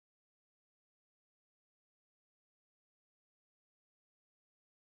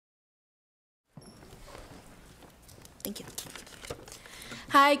Thank you.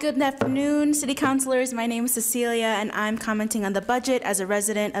 Hi, good afternoon, City Councilors. My name is Cecilia, and I'm commenting on the budget as a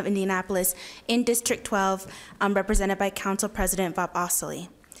resident of Indianapolis in District 12, represented by Council President Bob Ossoly.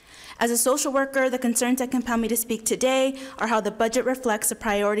 As a social worker, the concerns that compel me to speak today are how the budget reflects the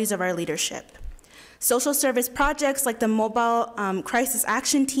priorities of our leadership. Social service projects like the Mobile Crisis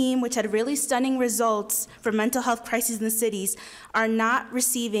Action Team, which had really stunning results for mental health crises in the cities, are not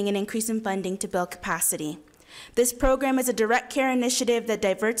receiving an increase in funding to build capacity. This program is a direct care initiative that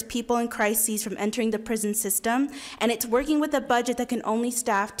diverts people in crises from entering the prison system, and it's working with a budget that can only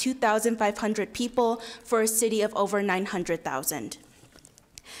staff 2,500 people for a city of over 900,000.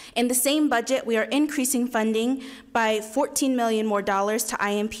 In the same budget, we are increasing funding by $14 million more to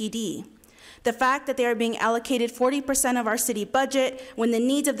IMPD. The fact that they are being allocated 40% of our city budget when the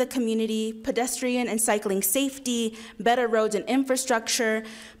needs of the community, pedestrian and cycling safety, better roads and infrastructure,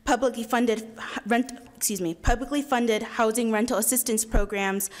 publicly funded housing rental assistance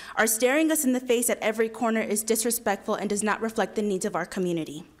programs are staring us in the face at every corner is disrespectful and does not reflect the needs of our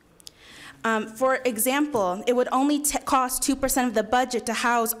community. For example, it would only cost 2% of the budget to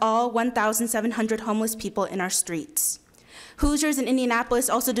house all 1,700 homeless people in our streets. Hoosiers in Indianapolis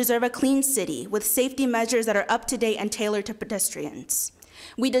also deserve a clean city with safety measures that are up to date and tailored to pedestrians.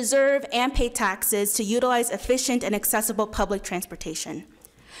 We deserve and pay taxes to utilize efficient and accessible public transportation.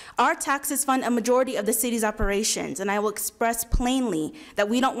 Our taxes fund a majority of the city's operations, and I will express plainly that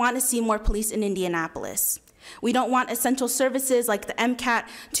we don't want to see more police in Indianapolis. We don't want essential services like the MCAT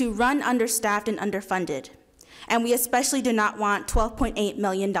to run understaffed and underfunded. And we especially do not want $12.8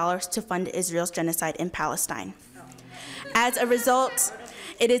 million to fund Israel's genocide in Palestine. As a result,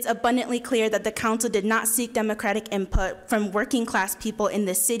 it is abundantly clear that the council did not seek democratic input from working class people in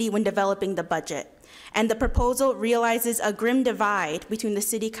the city when developing the budget. And the proposal realizes a grim divide between the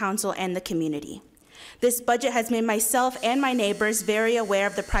city council and the community. This budget has made myself and my neighbors very aware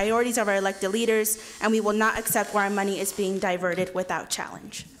of the priorities of our elected leaders, and we will not accept where our money is being diverted without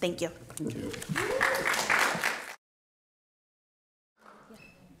challenge. Thank you. Thank you.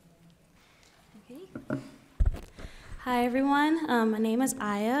 Hi everyone, my name is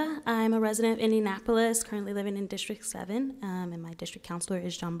Aya. I'm a resident of Indianapolis, currently living in District 7, and my district councilor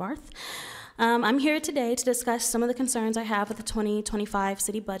is John Barth. I'm here today to discuss some of the concerns I have with the 2025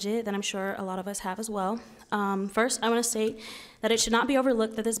 city budget that I'm sure a lot of us have as well. First, I want to state that it should not be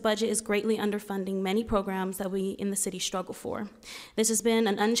overlooked that this budget is greatly underfunding many programs that we in the city struggle for. This has been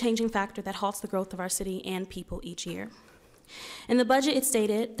an unchanging factor that halts the growth of our city and people each year. In the budget, it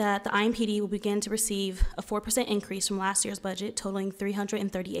stated that the IMPD will begin to receive a 4% increase from last year's budget, totaling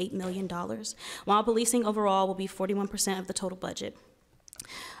 $338 million, while policing overall will be 41% of the total budget.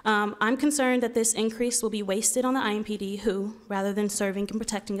 I'm concerned that this increase will be wasted on the IMPD who, rather than serving and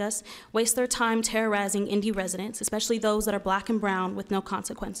protecting us, waste their time terrorizing Indy residents, especially those that are black and brown with no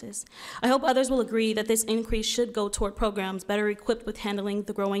consequences. I hope others will agree that this increase should go toward programs better equipped with handling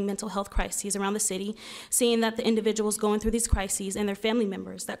the growing mental health crises around the city, seeing that the individuals going through these crises and their family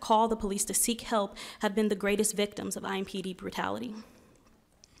members that call the police to seek help have been the greatest victims of IMPD brutality.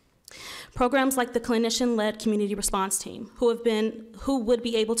 Programs like the clinician-led community response team, who would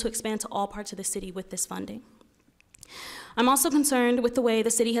be able to expand to all parts of the city with this funding. I'm also concerned with the way the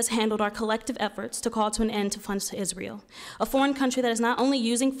city has handled our collective efforts to call to an end to funds to Israel, a foreign country that is not only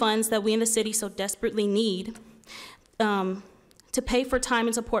using funds that we in the city so desperately need to pay for time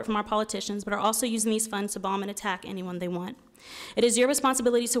and support from our politicians, but are also using these funds to bomb and attack anyone they want. It is your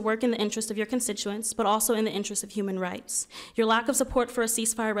responsibility to work in the interest of your constituents, but also in the interest of human rights. Your lack of support for a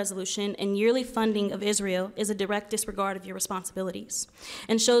ceasefire resolution and yearly funding of Israel is a direct disregard of your responsibilities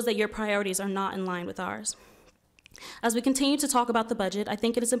and shows that your priorities are not in line with ours. As we continue to talk about the budget, I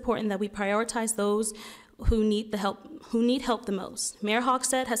think it is important that we prioritize those who need help the most. Mayor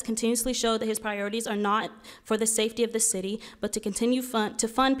Hogsett has continuously showed that his priorities are not for the safety of the city, but to continue to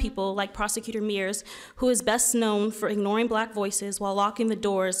fund people like Prosecutor Mears, who is best known for ignoring black voices while locking the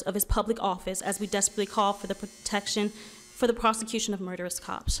doors of his public office as we desperately call for the prosecution of murderous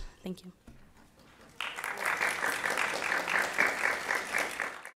cops. Thank you.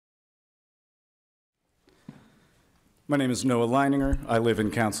 My name is Noah Leininger. I live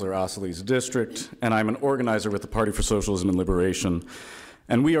in Councilor Ossoly's district, and I'm an organizer with the Party for Socialism and Liberation.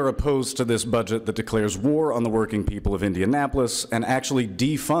 And we are opposed to this budget that declares war on the working people of Indianapolis and actually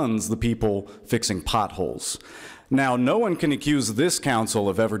defunds the people fixing potholes. Now, no one can accuse this council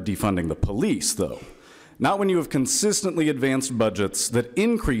of ever defunding the police, though. Not when you have consistently advanced budgets that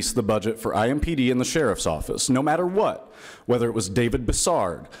increase the budget for IMPD and the Sheriff's Office, no matter what. Whether it was David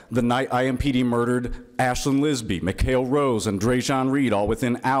Bissard, the night IMPD murdered Ashlyn Lisby, Mikhail Rose, and Drejon Reed all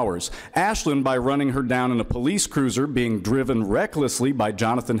within hours. Ashlyn by running her down in a police cruiser being driven recklessly by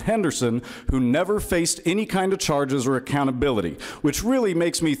Jonathan Henderson, who never faced any kind of charges or accountability, which really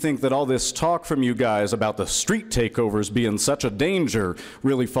makes me think that all this talk from you guys about the street takeovers being such a danger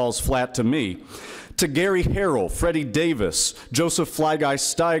really falls flat to me. To Gary Harrell, Freddie Davis, Joseph Fly Guy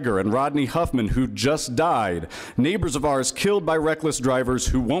Steiger, and Rodney Huffman, who just died. Neighbors of ours killed by reckless drivers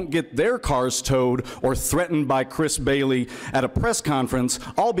who won't get their cars towed or threatened by Chris Bailey at a press conference,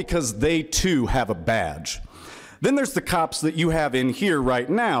 all because they too have a badge. Then there's the cops that you have in here right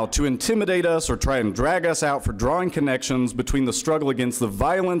now to intimidate us or try and drag us out for drawing connections between the struggle against the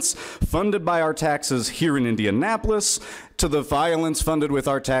violence funded by our taxes here in Indianapolis to the violence funded with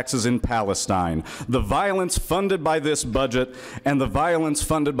our taxes in Palestine, the violence funded by this budget, and the violence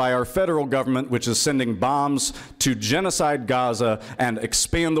funded by our federal government, which is sending bombs to genocide Gaza and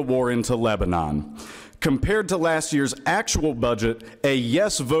expand the war into Lebanon. Compared to last year's actual budget, a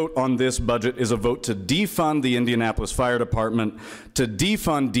yes vote on this budget is a vote to defund the Indianapolis Fire Department, to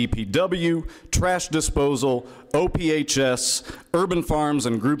defund DPW, trash disposal, OPHS, urban farms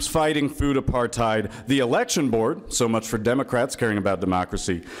and groups fighting food apartheid, the election board, so much for Democrats caring about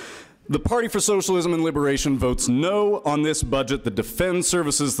democracy. The Party for Socialism and Liberation votes no on this budget that defends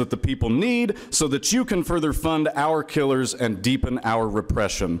services that the people need so that you can further fund our killers and deepen our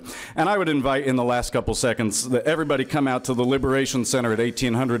repression. And I would invite in the last couple seconds that everybody come out to the Liberation Center at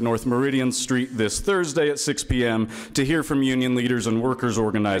 1800 North Meridian Street this Thursday at 6 p.m. to hear from union leaders and workers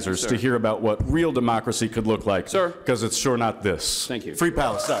organizers, to hear about what real democracy could look like. Sir. Because it's sure not this. Thank you. Free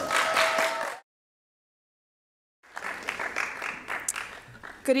Palestine.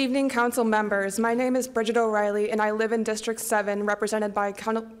 Good evening, council members. My name is Bridget O'Reilly, and I live in District 7, represented by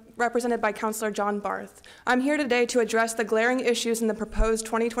Councilor John Barth. I'm here today to address the glaring issues in the proposed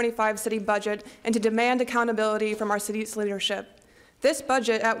 2025 city budget and to demand accountability from our city's leadership. This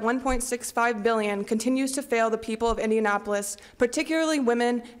budget at $1.65 billion continues to fail the people of Indianapolis, particularly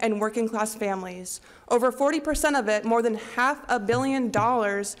women and working class families. Over 40% of it, more than $500 million,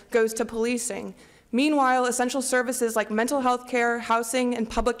 goes to policing. Meanwhile, essential services like mental health care, housing, and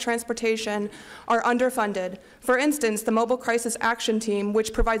public transportation are underfunded. For instance, the Mobile Crisis Action Team,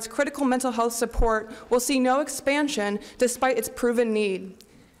 which provides critical mental health support, will see no expansion despite its proven need.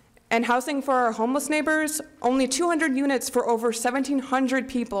 And housing for our homeless neighbors, only 200 units for over 1,700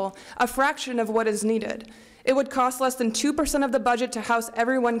 people, a fraction of what is needed. It would cost less than 2% of the budget to house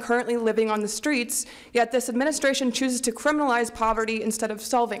everyone currently living on the streets, yet this administration chooses to criminalize poverty instead of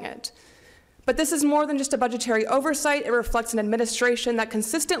solving it. But this is more than just a budgetary oversight. It reflects an administration that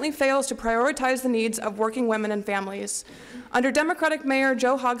consistently fails to prioritize the needs of working women and families. Under Democratic Mayor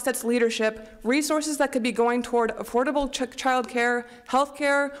Joe Hogsett's leadership, resources that could be going toward affordable child care, health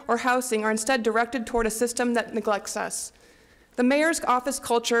care, or housing are instead directed toward a system that neglects us. The mayor's office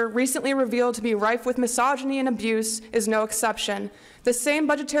culture, recently revealed to be rife with misogyny and abuse, is no exception. The same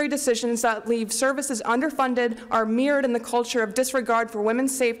budgetary decisions that leave services underfunded are mirrored in the culture of disregard for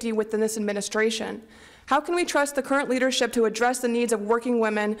women's safety within this administration. How can we trust the current leadership to address the needs of working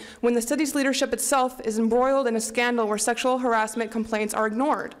women when the city's leadership itself is embroiled in a scandal where sexual harassment complaints are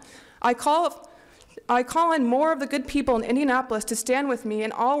ignored? I call on more of the good people in Indianapolis to stand with me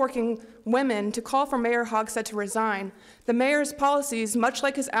and all working women to call for Mayor Hogsett to resign. The mayor's policies, much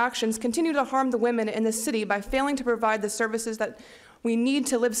like his actions, continue to harm the women in the city by failing to provide the services that we need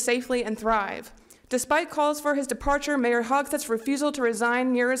to live safely and thrive. Despite calls for his departure, Mayor Hogsett's refusal to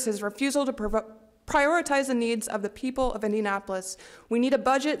resign mirrors his refusal to prioritize the needs of the people of Indianapolis. We need a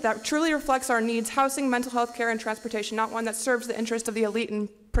budget that truly reflects our needs: housing, mental health care, and transportation, not one that serves the interest of the elite and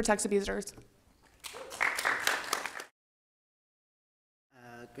protects abusers.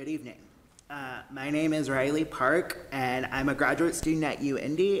 Good evening. My name is Riley Park, and I'm a graduate student at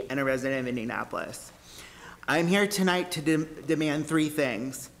Indy and a resident of Indianapolis. I'm here tonight to demand three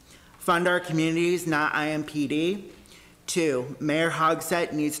things: fund our communities, not IMPD. 2, Mayor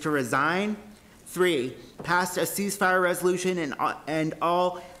Hogsett needs to resign. 3, pass a ceasefire resolution and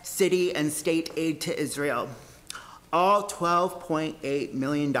all city and state aid to Israel. All $12.8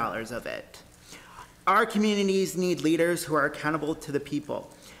 million of it. Our communities need leaders who are accountable to the people.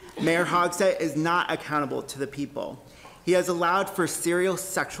 Mayor Hogsett is not accountable to the people. He has allowed for serial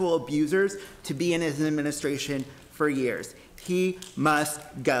sexual abusers to be in his administration for years. He must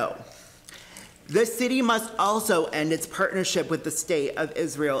go. The city must also end its partnership with the state of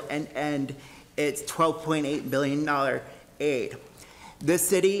Israel and end its $12.8 billion aid. The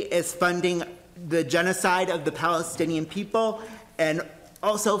city is funding the genocide of the Palestinian people, and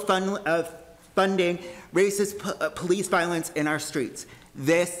also funding racist police violence in our streets.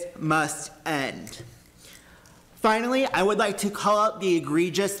 This must end. Finally, I would like to call out the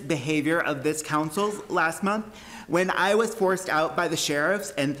egregious behavior of this council last month when I was forced out by the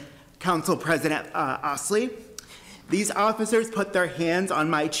sheriffs and Council President Osley. These officers put their hands on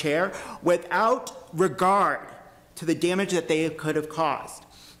my chair without regard to the damage that they could have caused.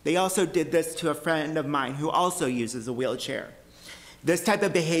 They also did this to a friend of mine who also uses a wheelchair. This type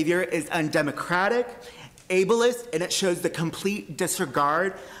of behavior is undemocratic, ableist, and it shows the complete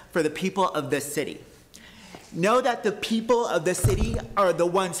disregard for the people of this city. Know that the people of the city are the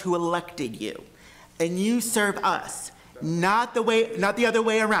ones who elected you, and you serve us, not the other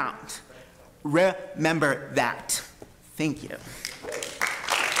way around. Remember that. Thank you.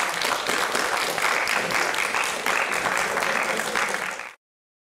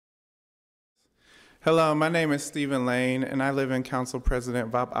 Hello, my name is Stephen Lane, and I live in Council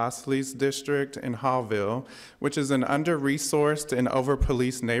President Bob Osley's district in Hallville, which is an under-resourced and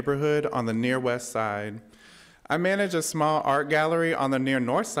over-policed neighborhood on the near west side. I manage a small art gallery on the near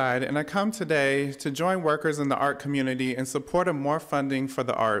north side, and I come today to join workers in the art community in support of more funding for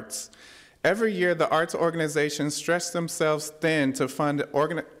the arts. Every year, the arts organizations stretch themselves thin to fund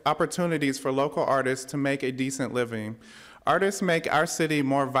opportunities for local artists to make a decent living. Artists make our city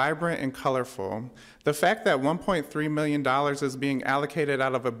more vibrant and colorful. The fact that $1.3 million is being allocated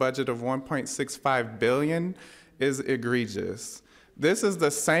out of a budget of $1.65 billion is egregious. This is the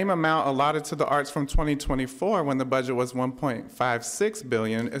same amount allotted to the arts from 2024 when the budget was $1.56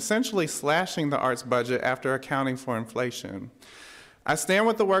 billion, essentially slashing the arts budget after accounting for inflation. I stand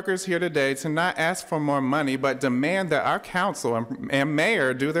with the workers here today to not ask for more money, but demand that our council and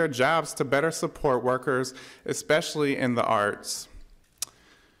mayor do their jobs to better support workers, especially in the arts.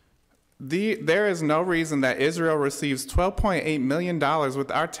 There is no reason that Israel receives $12.8 million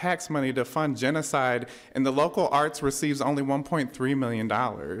with our tax money to fund genocide and the local arts receives only $1.3 million.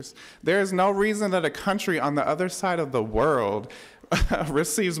 There is no reason that a country on the other side of the world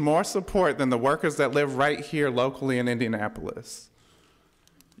receives more support than the workers that live right here locally in Indianapolis.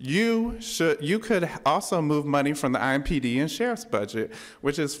 You could also move money from the IMPD and Sheriff's budget,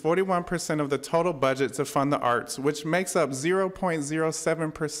 which is 41% of the total budget to fund the arts, which makes up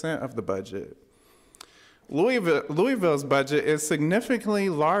 0.07% of the budget. Louisville's budget is significantly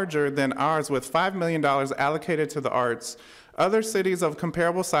larger than ours, with $5 million allocated to the arts. Other cities of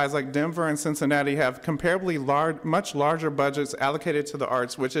comparable size like Denver and Cincinnati have comparably much larger budgets allocated to the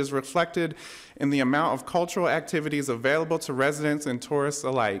arts, which is reflected in the amount of cultural activities available to residents and tourists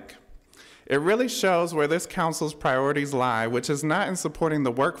alike. It really shows where this council's priorities lie, which is not in supporting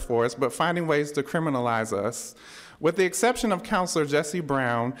the workforce, but finding ways to criminalize us. With the exception of Councilor Jesse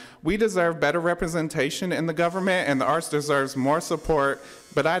Brown, we deserve better representation in the government and the arts deserves more support,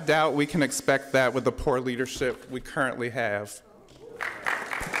 but I doubt we can expect that with the poor leadership we currently have.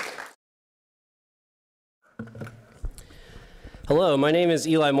 Hello, my name is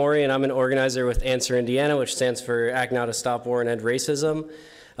Eli Morey and I'm an organizer with Answer Indiana, which stands for Act Now to Stop War and End Racism.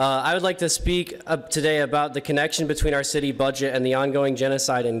 I would like to speak today about the connection between our city budget and the ongoing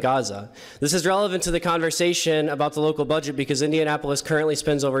genocide in Gaza. This is relevant to the conversation about the local budget because Indianapolis currently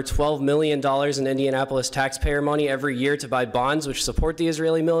spends over $12 million in Indianapolis taxpayer money every year to buy bonds which support the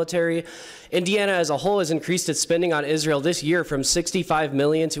Israeli military. Indiana as a whole has increased its spending on Israel this year from $65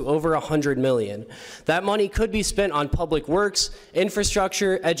 million to over $100 million. That money could be spent on public works,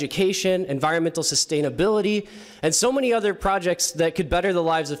 infrastructure, education, environmental sustainability, and so many other projects that could better the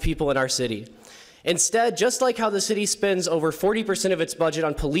lives of people in our city. Instead, just like how the city spends over 40% of its budget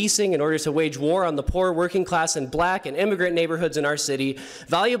on policing in order to wage war on the poor, working class, and black and immigrant neighborhoods in our city,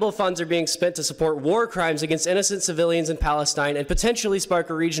 valuable funds are being spent to support war crimes against innocent civilians in Palestine and potentially spark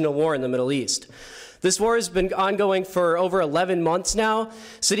a regional war in the Middle East. This war has been ongoing for over 11 months now.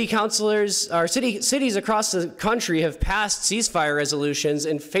 City councilors, or cities across the country have passed ceasefire resolutions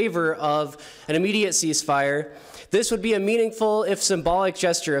in favor of an immediate ceasefire. This would be a meaningful, if symbolic,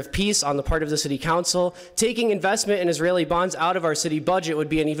 gesture of peace on the part of the City Council. Taking investment in Israeli bonds out of our city budget would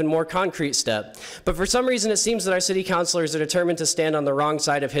be an even more concrete step. But for some reason, it seems that our city councilors are determined to stand on the wrong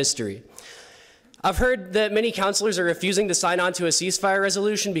side of history. I've heard that many councilors are refusing to sign on to a ceasefire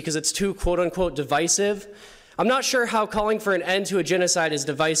resolution because it's too quote-unquote divisive. I'm not sure how calling for an end to a genocide is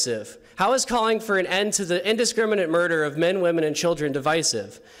divisive. How is calling for an end to the indiscriminate murder of men, women, and children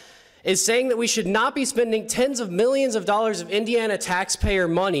divisive? Is saying that we should not be spending tens of millions of dollars of Indiana taxpayer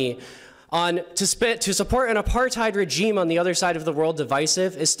money to support an apartheid regime on the other side of the world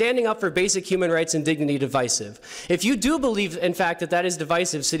divisive? Is standing up for basic human rights and dignity divisive? If you do believe, in fact, that that is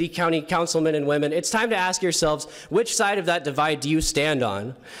divisive, city, county councilmen and women, it's time to ask yourselves, which side of that divide do you stand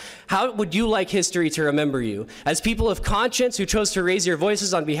on? How would you like history to remember you? As people of conscience who chose to raise your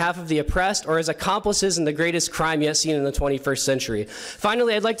voices on behalf of the oppressed, or as accomplices in the greatest crime yet seen in the 21st century?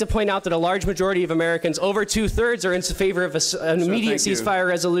 Finally, I'd like to point out that a large majority of Americans, over 2/3, are in favor of an immediate ceasefire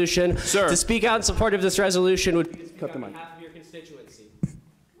resolution. Sir. To speak out in support of this resolution would be to speak on behalf of your constituency.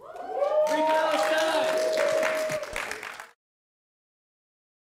 Free Palestine!